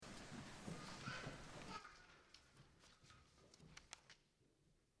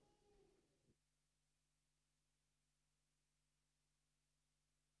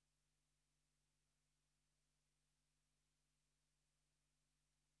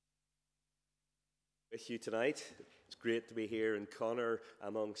With you tonight. It's great to be here in Connor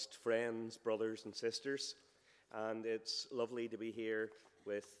amongst friends, brothers and sisters, and it's lovely to be here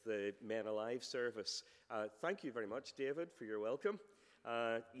with the Men Alive service. Thank you very much, David, for your welcome.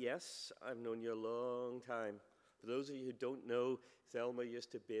 Yes, I've known you a long time. For those of you who don't know, Thelma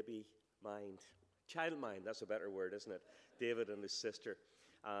used to baby mind. Child mind, that's a better word, isn't it? David and his sister.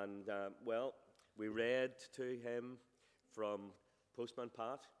 And, we read to him from Postman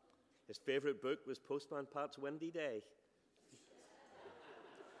Pat. His favourite book was Postman Pat's Windy Day.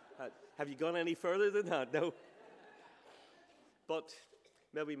 Have you gone any further than that? No. But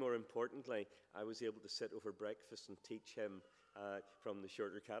maybe more importantly, I was able to sit over breakfast and teach him from the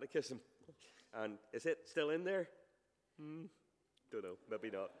Shorter Catechism. And is it still in there? Don't know. Maybe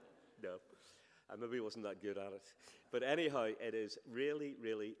not. No. I maybe wasn't that good at it. But anyhow, it is really,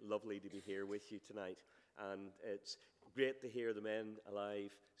 really lovely to be here with you tonight. And it's great to hear the Men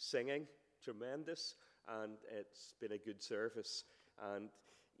Alive singing. Tremendous. And it's been a good service. And,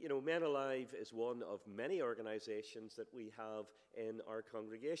 you know, Men Alive is one of many organizations that we have in our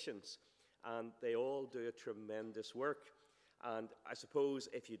congregations. And they all do a tremendous work. And I suppose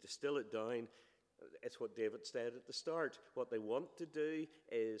if you distill it down, it's what David said at the start. What they want to do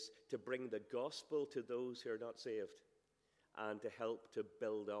is to bring the gospel to those who are not saved and to help to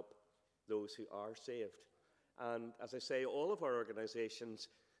build up those who are saved. And as I say, all of our organizations,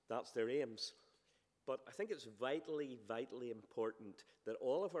 that's their aims. But I think it's vitally, vitally important that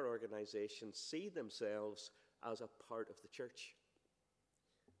all of our organizations see themselves as a part of the church,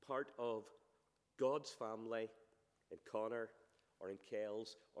 part of God's family in Connor or in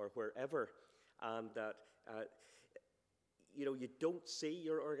Kells or wherever. And that, you don't see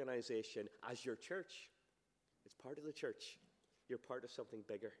your organization as your church. It's part of the church. You're part of something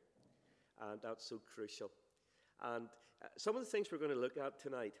bigger. And that's so crucial. And some of the things we're going to look at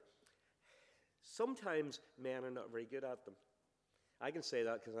tonight, sometimes men are not very good at them. I can say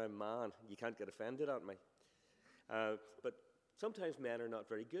that because I'm a man. You can't get offended at me. But sometimes men are not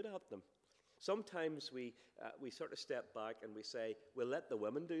very good at them. Sometimes we sort of step back and we say, we'll let the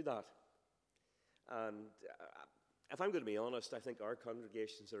women do that. And if I'm going to be honest, I think our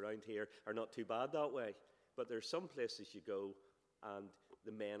congregations around here are not too bad that way. But there's some places you go and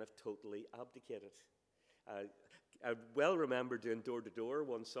the men have totally abdicated. I well remember doing door-to-door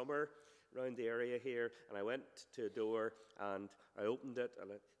one summer around the area here, and I went to a door and I opened it,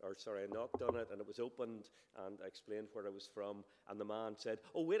 I knocked on it, and it was opened, and I explained where I was from, and the man said,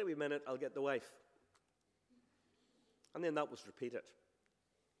 "Oh, wait a minute, I'll get the wife." And then that was repeated.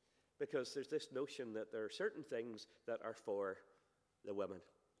 Because there's this notion that there are certain things that are for the women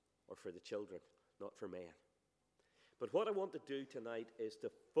or for the children, not for men. But what I want to do tonight is to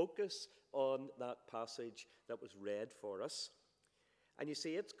focus on that passage that was read for us. And you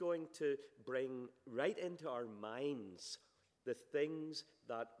see, it's going to bring right into our minds the things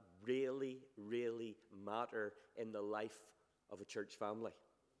that really, really matter in the life of a church family.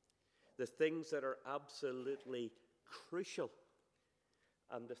 The things that are absolutely crucial.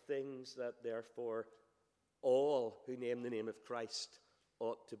 And the things that, therefore, all who name the name of Christ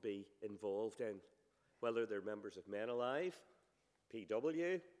ought to be involved in, whether they're members of Men Alive,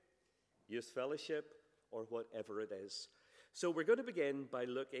 PW, Youth Fellowship, or whatever it is. So we're going to begin by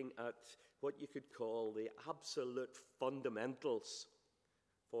looking at what you could call the absolute fundamentals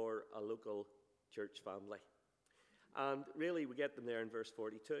for a local church family. And really, we get them there in verse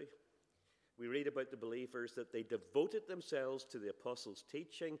 42. We read about the believers that they devoted themselves to the apostles'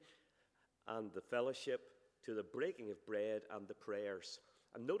 teaching and the fellowship, to the breaking of bread and the prayers.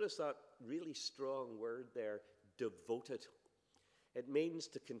 And notice that really strong word there, devoted. It means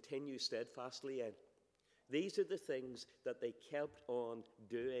to continue steadfastly in. These are the things that they kept on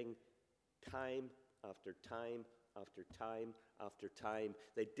doing time after time after time after time.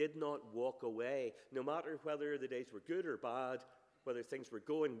 They did not walk away, no matter whether the days were good or bad, whether things were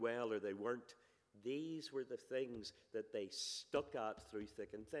going well or they weren't. These were the things that they stuck at through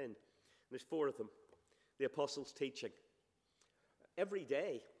thick and thin. And there's four of them. The apostles' teaching. Every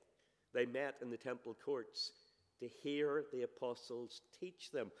day they met in the temple courts to hear the apostles teach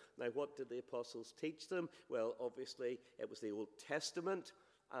them. Now, what did the apostles teach them? Well, obviously, it was the Old Testament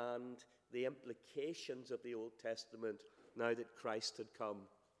and the implications of the Old Testament now that Christ had come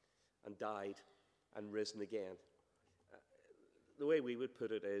and died and risen again. The way we would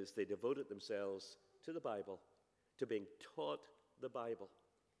put it is they devoted themselves to the Bible, to being taught the Bible.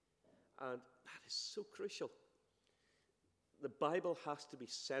 And that is so crucial. The Bible has to be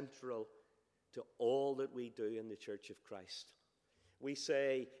central to all that we do in the Church of Christ. We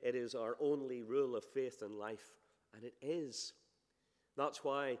say it is our only rule of faith and life, and it is. That's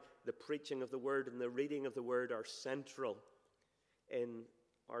why the preaching of the Word and the reading of the Word are central in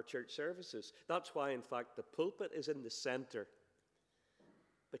our church services. That's why, in fact, the pulpit is in the center,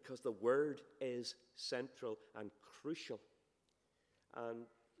 because the Word is central and crucial. And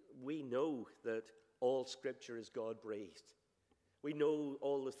we know that all Scripture is God-breathed. We know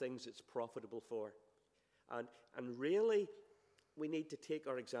all the things it's profitable for. And really, we need to take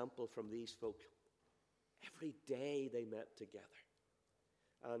our example from these folk. Every day they met together.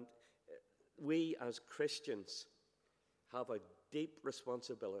 And we as Christians have a deep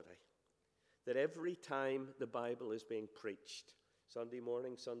responsibility that every time the Bible is being preached, Sunday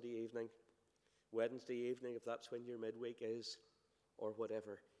morning, Sunday evening, Wednesday evening, if that's when your midweek is, or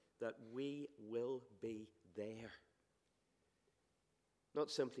whatever, that we will be there.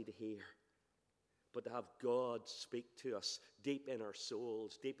 Not simply to hear, but to have God speak to us deep in our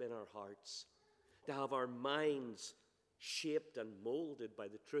souls, deep in our hearts, to have our minds shaped and molded by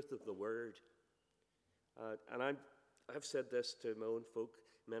the truth of the Word. And I've said this to my own folk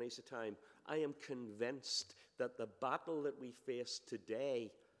many a time. I am convinced that the battle that we face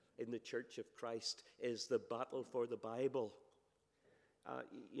today in the Church of Christ is the battle for the Bible.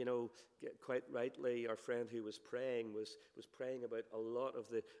 Quite rightly, our friend who was praying was praying about a lot of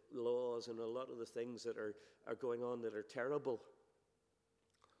the laws and a lot of the things that are going on that are terrible.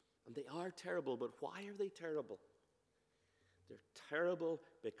 And they are terrible, but why are they terrible? They're terrible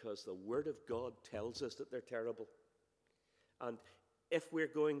because the Word of God tells us that they're terrible. And if we're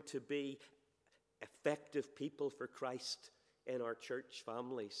going to be effective people for Christ in our church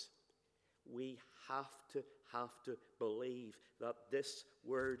families, we have to believe that this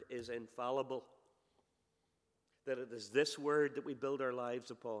Word is infallible, that it is this Word that we build our lives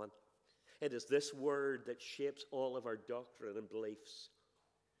upon. It is this Word that shapes all of our doctrine and beliefs,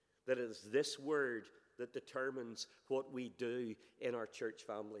 that it is this Word that determines what we do in our church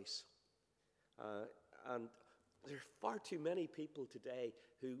families. And there are far too many people today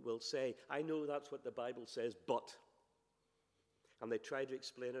who will say, I know that's what the Bible says, but, and they try to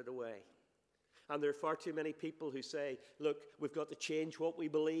explain it away. And there are far too many people who say, look, we've got to change what we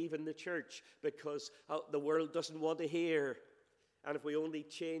believe in the church because the world doesn't want to hear. And if we only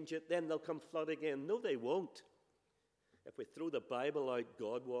change it, then they'll come flooding in. No, they won't. If we throw the Bible out,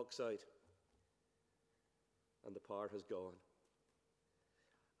 God walks out. And the power has gone.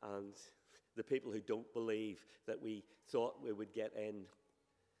 And the people who don't believe that we thought we would get in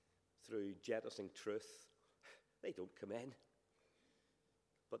through jettisoning truth, they don't come in.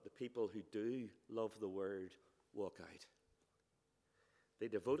 But the people who do love the Word walk out. They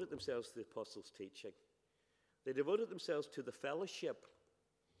devoted themselves to the apostles' teaching. They devoted themselves to the fellowship.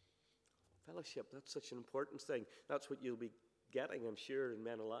 Fellowship, that's such an important thing. That's what you'll be getting, I'm sure, in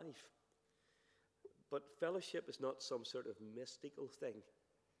Men Alive. But fellowship is not some sort of mystical thing.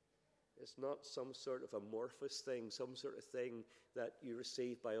 It's not some sort of amorphous thing, some sort of thing that you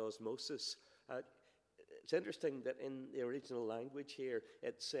receive by osmosis. It's interesting that in the original language here,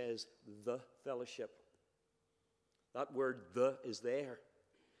 it says the fellowship. That word the is there.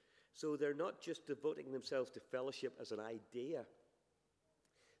 So they're not just devoting themselves to fellowship as an idea.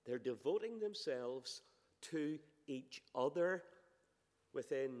 They're devoting themselves to each other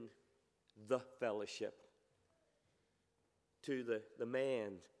within the fellowship. To the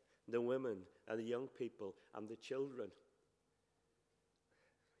men, the women, and the young people, and the children.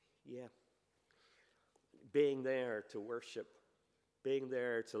 Yeah. Being there to worship, being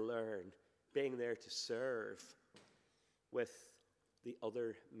there to learn, being there to serve with the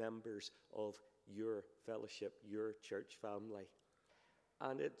other members of your fellowship, your church family.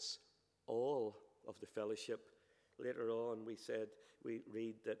 And it's all of the fellowship. Later on we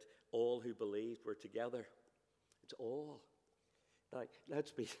read that all who believed were together. It's all. Now,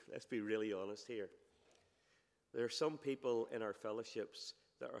 let's be really honest here. There are some people in our fellowships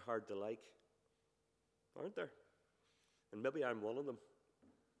that are hard to like, aren't there? And maybe I'm one of them.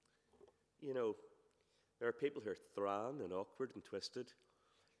 You know, there are people who are thran and awkward and twisted,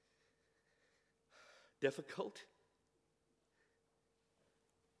 difficult.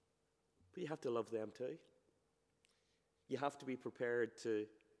 But you have to love them too. You have to be prepared to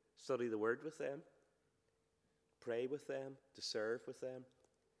study the Word with them, pray with them, to serve with them.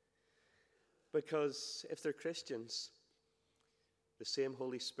 Because if they're Christians, the same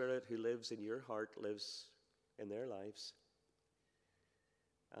Holy Spirit who lives in your heart lives in their lives.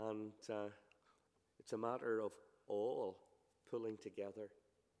 And it's a matter of all pulling together.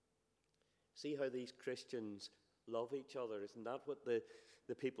 See how these Christians love each other. Isn't that what the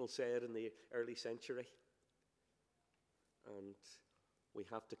people said in the early century? And we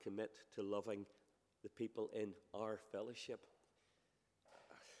have to commit to loving the people in our fellowship.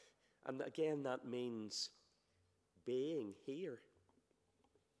 And again, that means being here.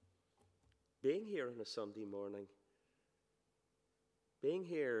 Being here on a Sunday morning. Being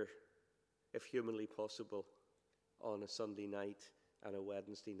here, if humanly possible, on a Sunday night and a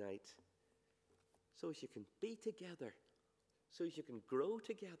Wednesday night. So as you can be together. So as you can grow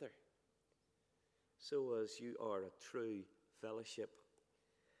together. So as you are a true fellowship.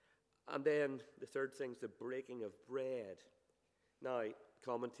 And then the third thing is the breaking of bread. Now,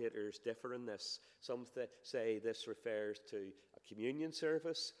 commentators differ in this. Some say this refers to a communion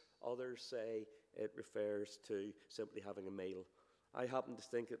service. Others say it refers to simply having a meal. I happen to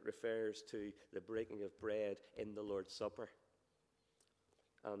think it refers to the breaking of bread in the Lord's Supper.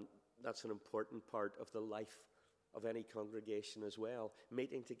 And that's an important part of the life of any congregation as well.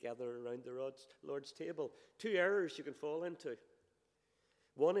 Meeting together around the Lord's table. Two errors you can fall into.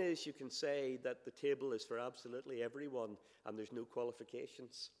 One is you can say that the table is for absolutely everyone and there's no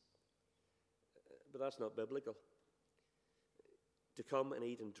qualifications. But that's not biblical. To come and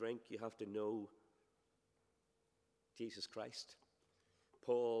eat and drink, you have to know Jesus Christ.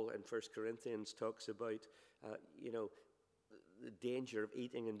 Paul in 1 Corinthians talks about, the danger of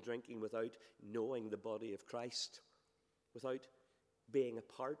eating and drinking without knowing the body of Christ, without being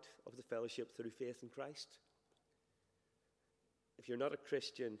a part of the fellowship through faith in Christ. If you're not a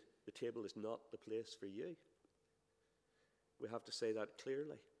Christian, the table is not the place for you. We have to say that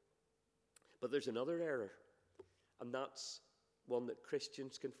clearly. But there's another error, and that's one that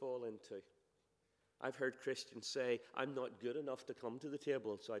Christians can fall into. I've heard Christians say, I'm not good enough to come to the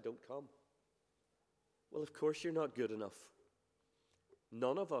table, so I don't come. Well, of course you're not good enough.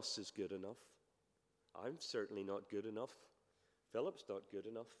 None of us is good enough. I'm certainly not good enough. Philip's not good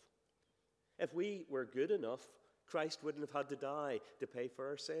enough. If we were good enough, Christ wouldn't have had to die to pay for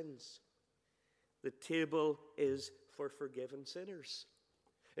our sins. The table is for forgiven sinners.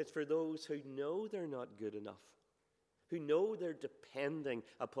 It's for those who know they're not good enough, who know they're depending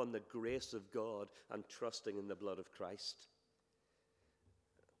upon the grace of God and trusting in the blood of Christ.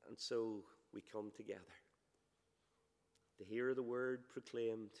 And so we come together to hear the word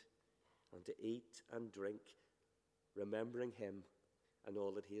proclaimed and to eat and drink, remembering him and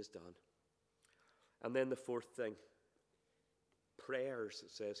all that he has done. And then the fourth thing, prayers,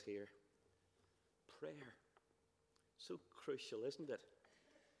 it says here. Prayer. So crucial, isn't it?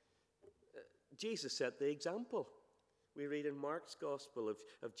 Jesus set the example. We read in Mark's Gospel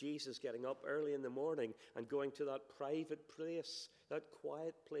of Jesus getting up early in the morning and going to that private place, that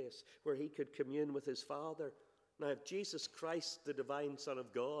quiet place where he could commune with his Father. Now, if Jesus Christ, the divine Son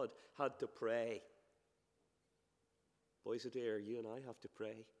of God, had to pray, boys and dear, you and I have to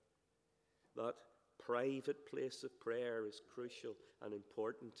pray. That private place of prayer is crucial and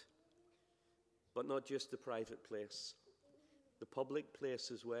important. But not just the private place, the public place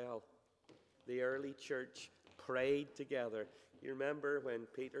as well. The early church prayed together. You remember when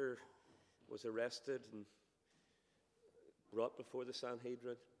Peter was arrested and brought before the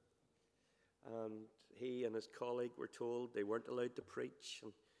Sanhedrin? And he and his colleague were told they weren't allowed to preach.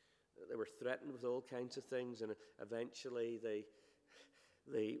 And they were threatened with all kinds of things. And eventually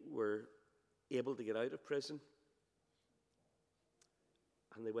they were able to get out of prison.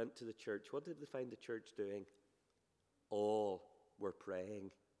 And they went to the church. What did they find the church doing? All were praying.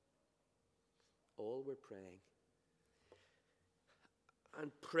 All were praying.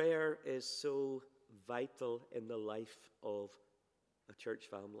 And prayer is so vital in the life of a church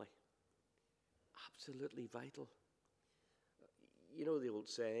family. Absolutely vital. You know the old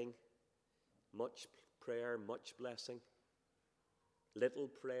saying, much prayer, much blessing. Little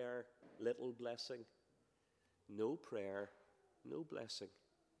prayer, little blessing. No prayer, no blessing.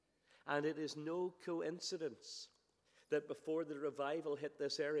 And it is no coincidence that before the revival hit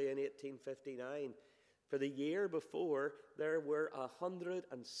this area in 1859, for the year before, there were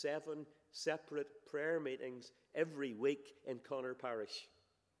 107 separate prayer meetings every week in Connor Parish.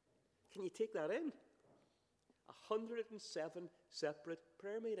 Can you take that in? 107 separate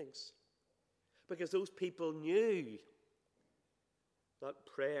prayer meetings. Because those people knew that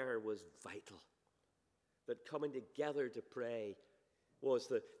prayer was vital. That coming together to pray was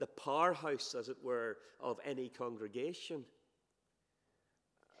the powerhouse, as it were, of any congregation.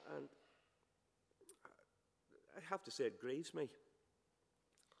 And I have to say it grieves me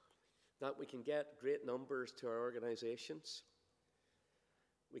that we can get great numbers to our organizations.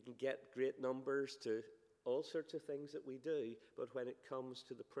 We can get great numbers to all sorts of things that we do, but when it comes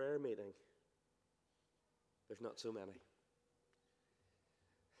to the prayer meeting, there's not so many.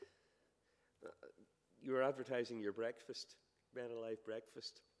 You were advertising your breakfast, Men Alive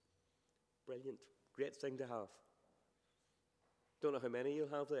breakfast. Brilliant. Great thing to have. Don't know how many you'll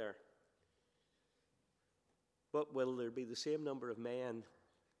have there, But will there be the same number of men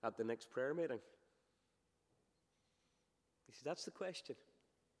at the next prayer meeting? You see, that's the question.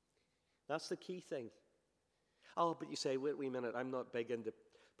 That's the key thing. Oh, but you say, wait a minute, I'm not big into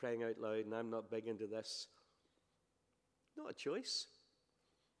praying out loud, and I'm not big into this. Not a choice.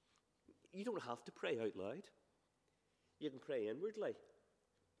 You don't have to pray out loud. You can pray inwardly.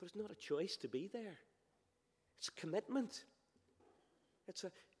 But it's not a choice to be there. It's a commitment. It's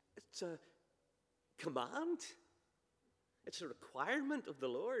a command. It's a requirement of the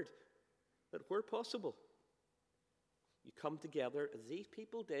Lord that where possible, you come together as these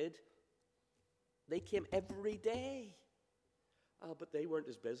people did. They came every day. But they weren't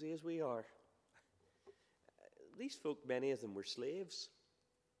as busy as we are. These folk, many of them were slaves.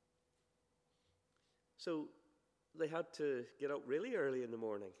 So they had to get up really early in the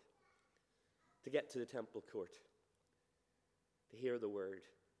morning to get to the temple court, to hear the word,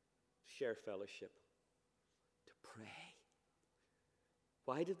 to share fellowship, to pray.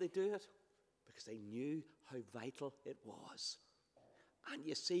 Why did they do it? Because they knew how vital it was. And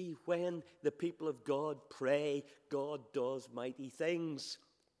you see, when the people of God pray, God does mighty things.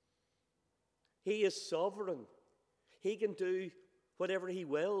 He is sovereign. He can do whatever he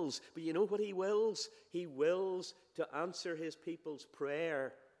wills. But you know what he wills? He wills to answer his people's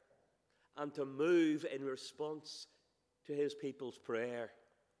prayer and to move in response to his people's prayer.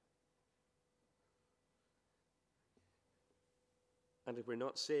 And if we're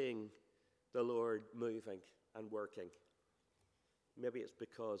not seeing the Lord moving and working, maybe it's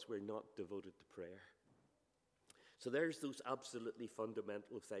because we're not devoted to prayer. So there's those absolutely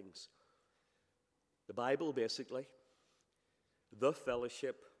fundamental things. The Bible, basically, the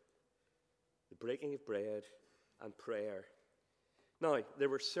fellowship, the breaking of bread, and prayer. Now, there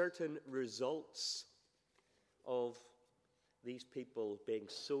were certain results of these people being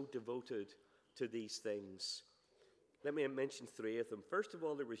so devoted to these things. Let me mention three of them. First of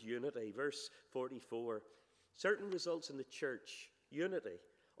all, there was unity. Verse 44. Certain results in the church. Unity.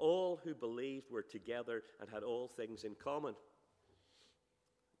 All who believed were together and had all things in common.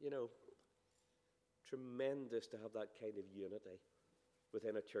 You know, tremendous to have that kind of unity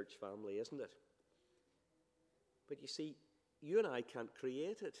within a church family, isn't it? But you see, you and I can't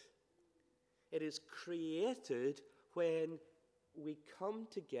create it. It is created when we come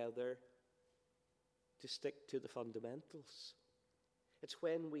together to stick to the fundamentals. It's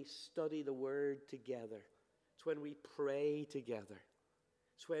when we study the Word together. It's when we pray together.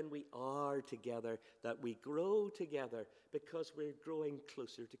 It's when we are together that we grow together because we're growing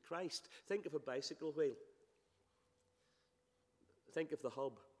closer to Christ. Think of a bicycle wheel. Think of the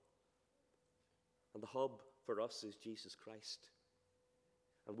hub. And the hub for us is Jesus Christ.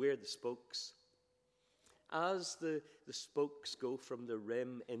 And we're the spokes. As the spokes go from the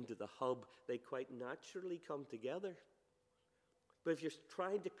rim into the hub, they quite naturally come together. But if you're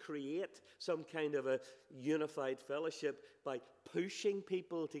trying to create some kind of a unified fellowship by pushing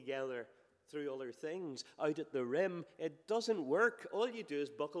people together through other things out at the rim, it doesn't work. All you do is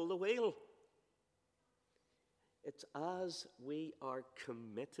buckle the wheel. It's as we are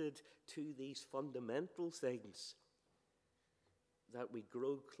committed to these fundamental things that we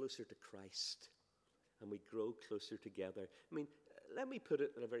grow closer to Christ and we grow closer together. I mean, let me put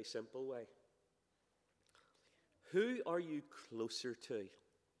it in a very simple way. Who are you closer to?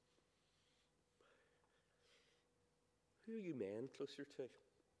 Who are you men closer to?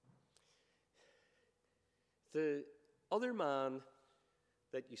 The other man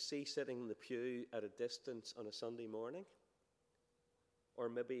that you see sitting in the pew at a distance on a Sunday morning, or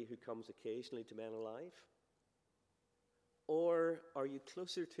maybe who comes occasionally to Men Alive? Or are you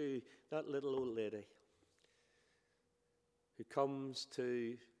closer to that little old lady who comes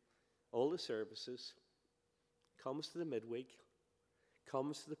to all the services, comes to the midweek,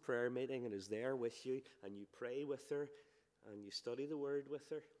 comes to the prayer meeting and is there with you, and you pray with her and you study the Word with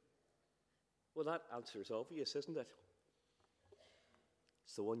her? Well, that answer is obvious, isn't it?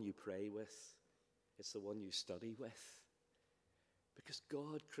 It's the one you pray with. It's the one you study with. Because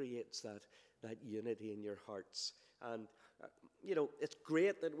God creates that unity in your hearts. And, it's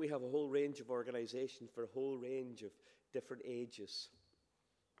great that we have a whole range of organizations for a whole range of different ages.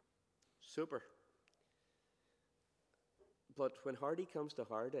 Super. But when Hardy comes to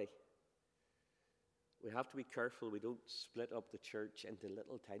Hardy, we have to be careful we don't split up the church into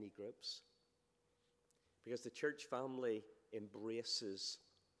little tiny groups. Because the church family embraces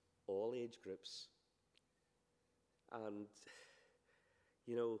all age groups. And,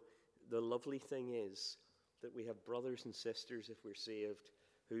 the lovely thing is that we have brothers and sisters, if we're saved,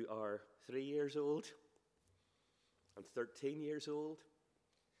 who are 3 years old and 13 years old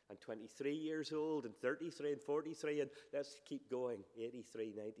and 23 years old, and 33 and 43, and let's keep going,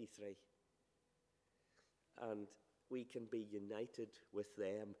 83, 93. And we can be united with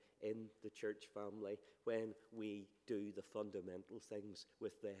them in the church family when we do the fundamental things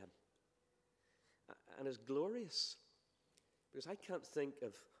with them. And it's glorious, because I can't think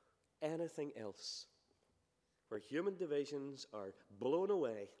of anything else where human divisions are blown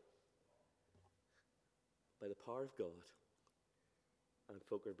away by the power of God and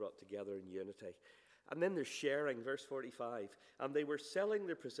folk are brought together in unity. And then there's sharing, verse 45. And they were selling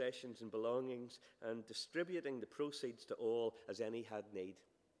their possessions and belongings and distributing the proceeds to all as any had need.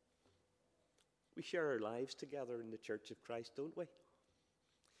 We share our lives together in the Church of Christ, don't we?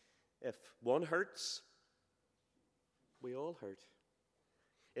 If one hurts, we all hurt.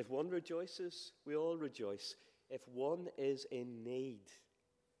 If one rejoices, we all rejoice. If one is in need,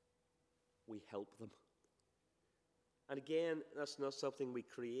 we help them. And again, that's not something we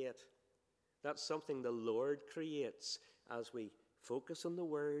create. That's something the Lord creates as we focus on the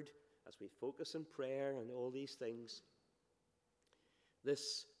Word, as we focus on prayer and all these things.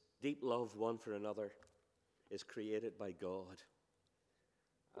 This deep love one for another is created by God.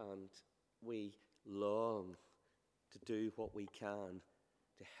 And we long to do what we can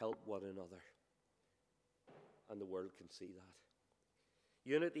to help one another. And the world can see that.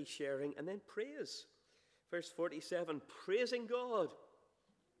 Unity, sharing, and then praise. Verse 47, praising God.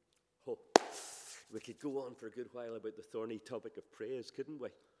 Oh, we could go on for a good while about the thorny topic of praise, couldn't we?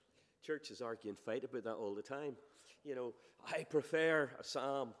 Churches argue and fight about that all the time. You know, I prefer a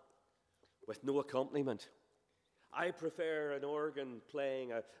psalm with no accompaniment. I prefer an organ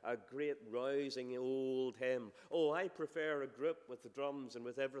playing a great rousing old hymn. Oh, I prefer a group with the drums and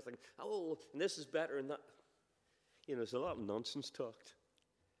with everything. Oh, and this is better than that. You know, there's a lot of nonsense talked.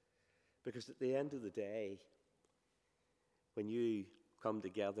 Because at the end of the day, when you come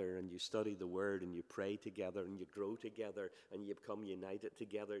together and you study the Word and you pray together and you grow together and you become united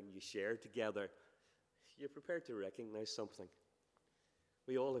together and you share together, you're prepared to recognize something.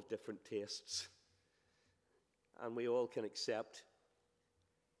 We all have different tastes. And we all can accept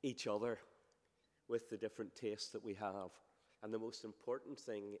each other with the different tastes that we have. And the most important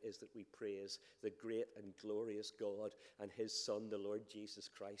thing is that we praise the great and glorious God and His Son, the Lord Jesus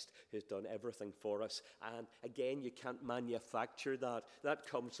Christ, who's done everything for us. And again, you can't manufacture that. That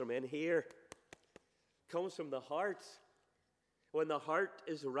comes from in here. It comes from the heart. When the heart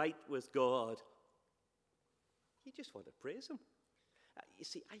is right with God, you just want to praise Him. You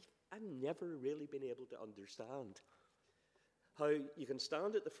see, I've never really been able to understand how you can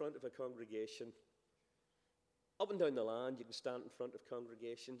stand at the front of a congregation. Up and down the land, you can stand in front of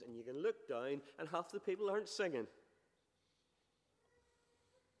congregations and you can look down and half the people aren't singing.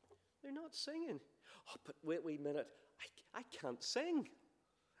 They're not singing. Oh, but wait a minute. I can't sing.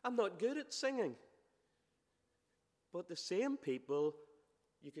 I'm not good at singing. But the same people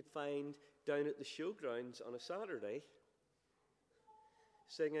you could find down at the showgrounds on a Saturday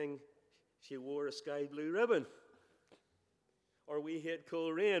singing, She Wore a Sky Blue Ribbon. Or We Hate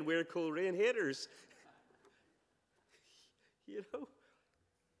Cold Rain, We're Cold Rain Haters. You know,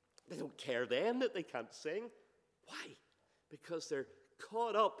 they don't care then that they can't sing. Why? Because they're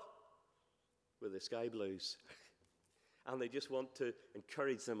caught up with the Sky Blues. And they just want to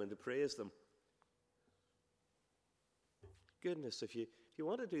encourage them and to praise them. Goodness, if you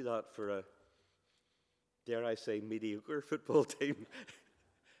want to do that for a, dare I say, mediocre football team,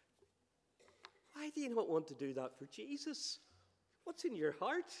 why do you not want to do that for Jesus? What's in your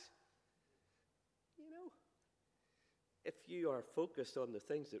heart? You know, if you are focused on the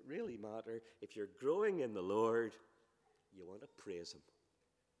things that really matter, if you're growing in the Lord, you want to praise Him.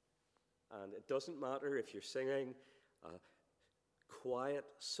 And it doesn't matter if you're singing a quiet,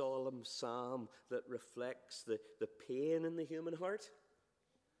 solemn psalm that reflects the pain in the human heart,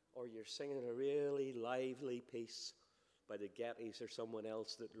 or you're singing a really lively piece by the Gettys or someone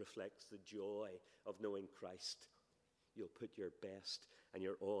else that reflects the joy of knowing Christ. You'll put your best and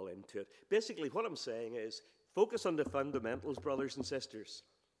you're all into it. Basically, what I'm saying is, focus on the fundamentals, brothers and sisters,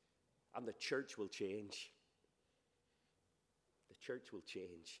 and the church will change. The church will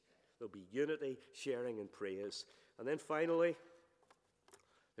change. There'll be unity, sharing, and praise. And then finally,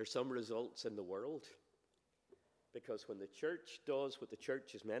 there's some results in the world. Because when the church does what the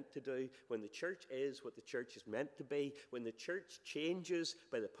church is meant to do, when the church is what the church is meant to be, when the church changes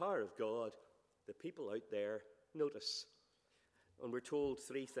by the power of God, the people out there notice. And we're told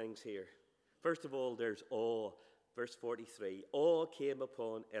three things here. First of all, there's awe. Verse 43, awe came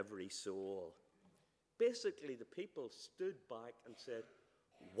upon every soul. Basically, the people stood back and said,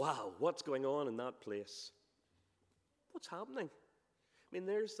 wow, what's going on in that place? What's happening? I mean,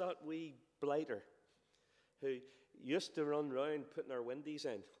 there's that wee blighter who used to run round putting our windies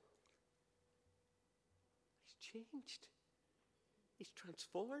in. He's changed. He's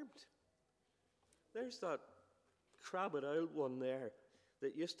transformed. There's that crabbit old one there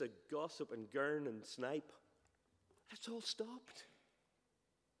that used to gossip and gurn and snipe. It's all stopped.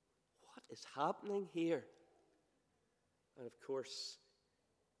 What is happening here? And of course,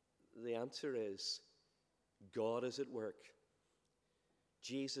 the answer is God is at work.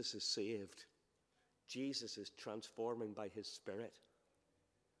 Jesus is saved. Jesus is transforming by his Spirit.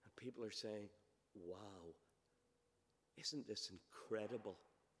 And people are saying, wow, isn't this incredible?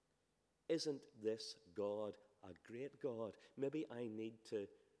 Isn't this God a great God? Maybe I need to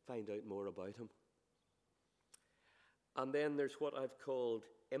find out more about him. And then there's what I've called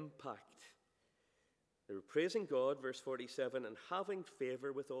impact. They were praising God, verse 47, and having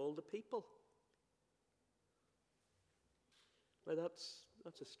favor with all the people. Now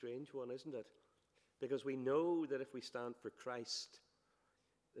that's a strange one, isn't it? Because we know that if we stand for Christ,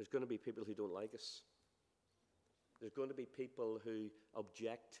 there's going to be people who don't like us. There's going to be people who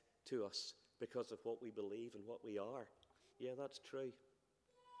object to us because of what we believe and what we are. Yeah, that's true.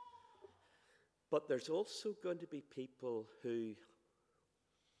 But there's also going to be people who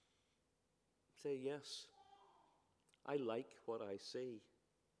say, yes, I like what I see.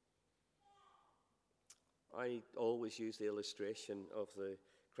 I always use the illustration of the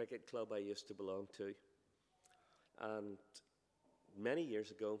cricket club I used to belong to. And many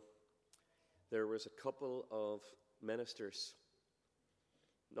years ago, there was a couple of ministers,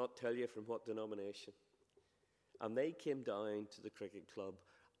 not tell you from what denomination, and they came down to the cricket club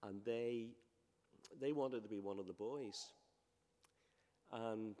and they wanted to be one of the boys.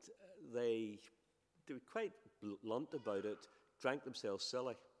 And they were quite blunt about it, drank themselves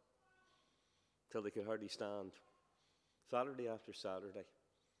silly till they could hardly stand, Saturday after Saturday.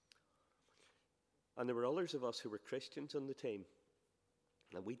 And there were others of us who were Christians on the team,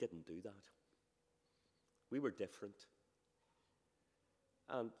 and we didn't do that. We were different.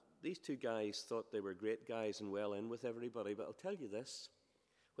 And these two guys thought they were great guys and well in with everybody, but I'll tell you this,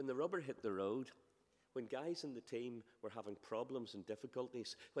 when the rubber hit the road, when guys in the team were having problems and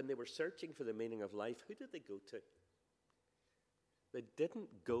difficulties, when they were searching for the meaning of life, who did they go to? They didn't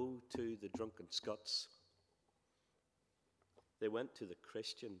go to the drunken Scots. They went to the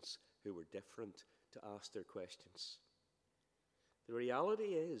Christians who were different to ask their questions. The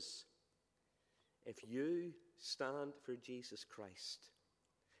reality is, if you stand for Jesus Christ,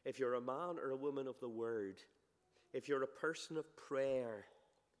 if you're a man or a woman of the Word, if you're a person of prayer,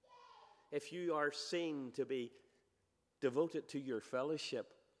 if you are seen to be devoted to your fellowship,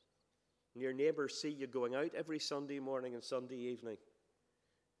 and your neighbours see you going out every Sunday morning and Sunday evening,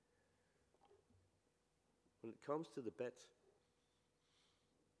 when it comes to the bit,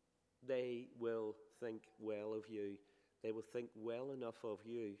 they will think well of you. They will think well enough of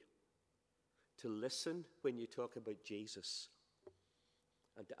you to listen when you talk about Jesus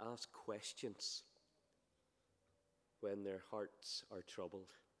and to ask questions when their hearts are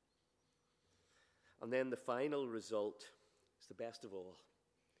troubled. And then the final result is the best of all.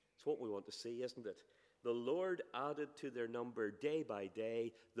 It's what we want to see, isn't it? The Lord added to their number day by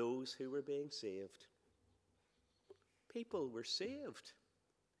day those who were being saved. People were saved.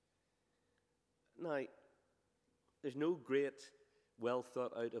 Now, there's no great, well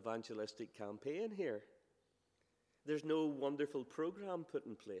thought out evangelistic campaign here. There's no wonderful program put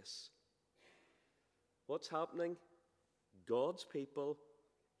in place. What's happening? God's people,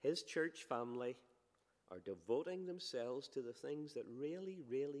 his church family, are devoting themselves to the things that really,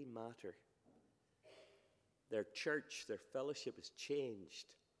 really matter. Their church, their fellowship is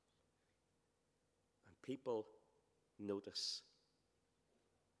changed. And people notice.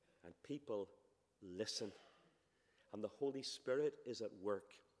 And people listen. And the Holy Spirit is at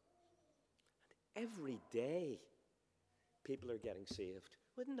work. And every day, people are getting saved.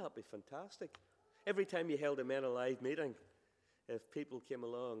 Wouldn't that be fantastic? Every time you held a Men Alive meeting, if people came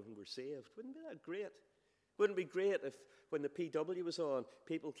along and were saved, wouldn't be that great? Wouldn't it be great if, when the PW was on,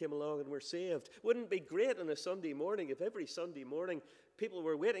 people came along and were saved? Wouldn't it be great on a Sunday morning if every Sunday morning people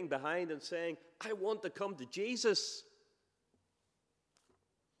were waiting behind and saying, I want to come to Jesus?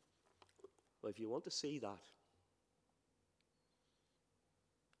 Well, if you want to see that,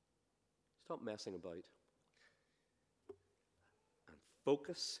 stop messing about and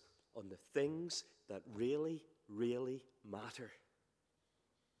focus on the things that really, really matter.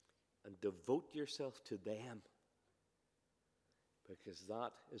 And devote yourself to them, because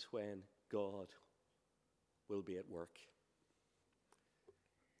that is when God will be at work.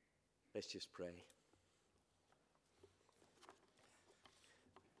 Let's just pray.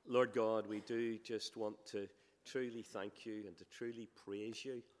 Lord God, we do just want to truly thank you and to truly praise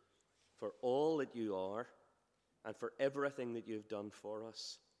you for all that you are and for everything that you've done for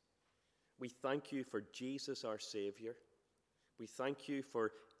us. We thank you for Jesus, our Savior. We thank you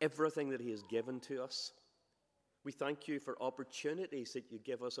for everything that he has given to us. We thank you for opportunities that you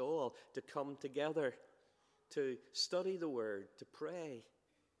give us all to come together, to study the Word, to pray,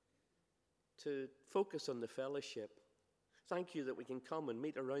 to focus on the fellowship. Thank you that we can come and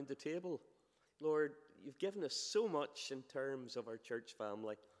meet around the table. Lord, you've given us so much in terms of our church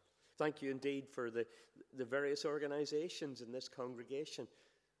family. Thank you indeed for the various organizations in this congregation.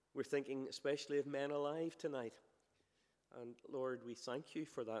 We're thinking especially of Men Alive tonight. And Lord, we thank you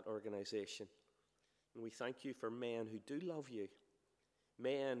for that organization. And we thank you for men who do love you,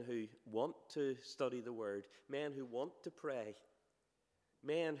 men who want to study the Word, men who want to pray,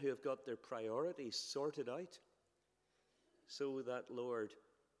 men who have got their priorities sorted out so that, Lord,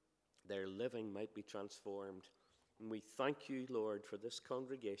 their living might be transformed. And we thank you, Lord, for this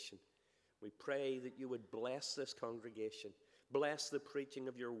congregation. We pray that you would bless this congregation, bless the preaching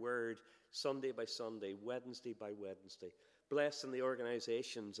of your Word Sunday by Sunday, Wednesday by Wednesday. Bless in the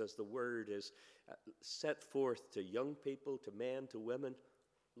organizations as the Word is set forth to young people, to men, to women.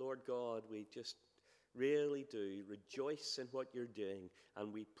 Lord God, we just really do rejoice in what you're doing,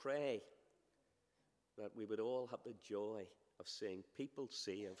 and we pray that we would all have the joy of seeing people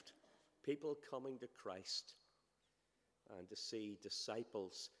saved, people coming to Christ, and to see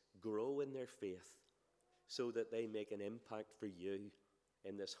disciples grow in their faith so that they make an impact for you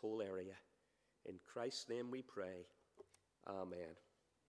in this whole area. In Christ's name we pray. Amen.